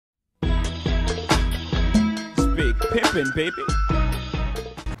pimpin', baby.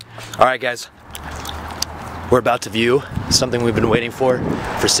 Alright guys, we're about to view something we've been waiting for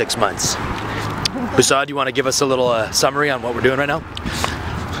 6 months. Basad, you want to give us a little summary on what we're doing right now?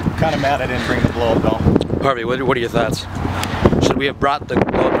 Kind of mad I didn't bring the blow-up doll. Harvey, what are your thoughts? Should we have brought the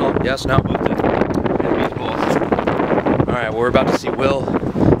blow-up doll? Yes, no? Alright, well, we're about to see Will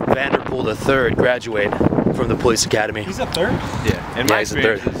Vanderpool III graduate from the police academy. He's a third? Yeah, and my he's a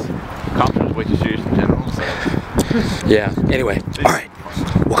third. Confidence way too serious in general. So. Yeah, anyway, alright,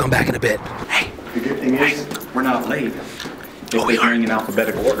 we'll come back in a bit. Hey. The good thing is, we're not late. Oh, we are in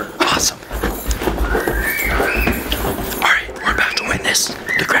alphabetical order. Awesome. Alright, we're about to witness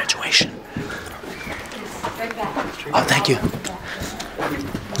the graduation. Oh, thank you.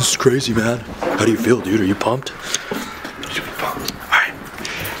 This is crazy, man. How do you feel, dude? Are you pumped? Alright.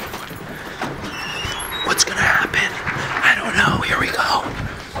 What's gonna happen? I don't know. Here we go.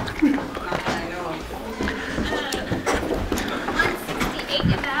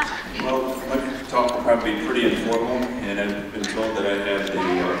 Well, my talk will probably be pretty informal, and I've been told that I have the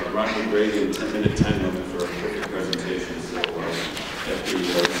Ronald Brady 10-minute time limit for a perfect presentation, so at the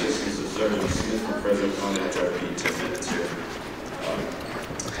assistance of Sergeant Smith and President Conley, I'll try to be 10 minutes here.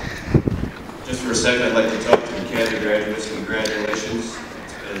 Just for a second, I'd like to talk to the academy graduates. Congratulations.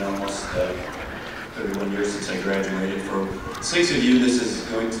 It's been almost 31 years since I graduated. For 6 of you, this is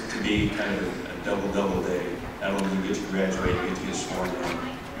going to be kind of a double day. Not only do you get to graduate, you get to get sworn in,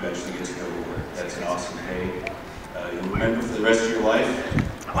 you actually get to go to work. That's an awesome day. You'll remember for the rest of your life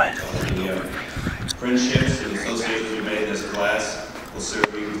the friendships and associations you made in this class will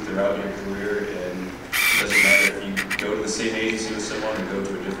serve you throughout your career, and it doesn't matter if you go to the same agency with someone or go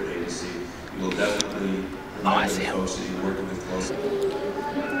to a different agency. You will definitely remember the folks that you work with closely.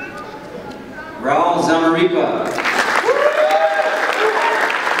 Raul Zamaripa.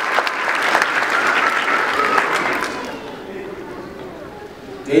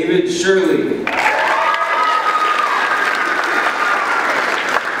 David Shirley.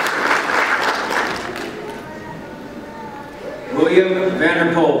 William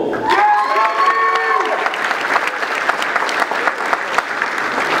Vanderpool.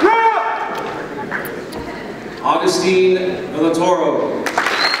 Augustine Villatoro.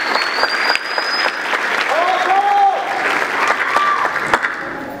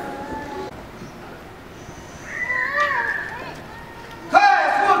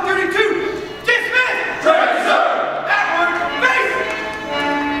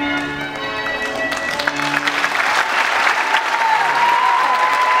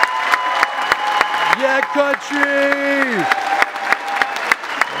 Yeah, country!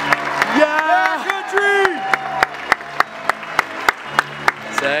 Yeah, country!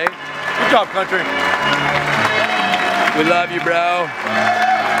 Say, Good job, country. we love you, bro.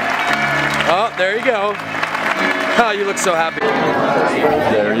 Oh, there you go. Oh, you look so happy.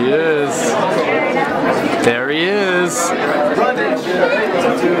 There he is. There he is.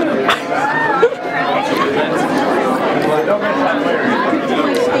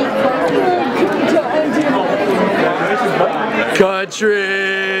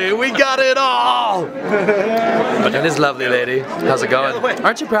 Country, we got it all. But it is lovely, lady. How's it going?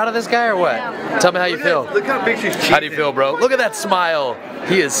 Aren't you proud of this guy or what? Tell me how you feel. Look how big she's cheating. How do you feel, bro? Look at that smile.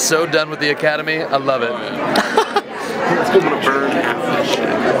 He is so done with the academy. I love it. I'm gonna burn half this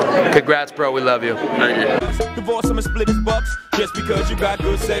shit. Congrats, bro. We love you. Thank you. Divorce him and split his bucks. Just because you got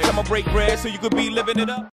good sex, I'ma break bread so you could be living it up.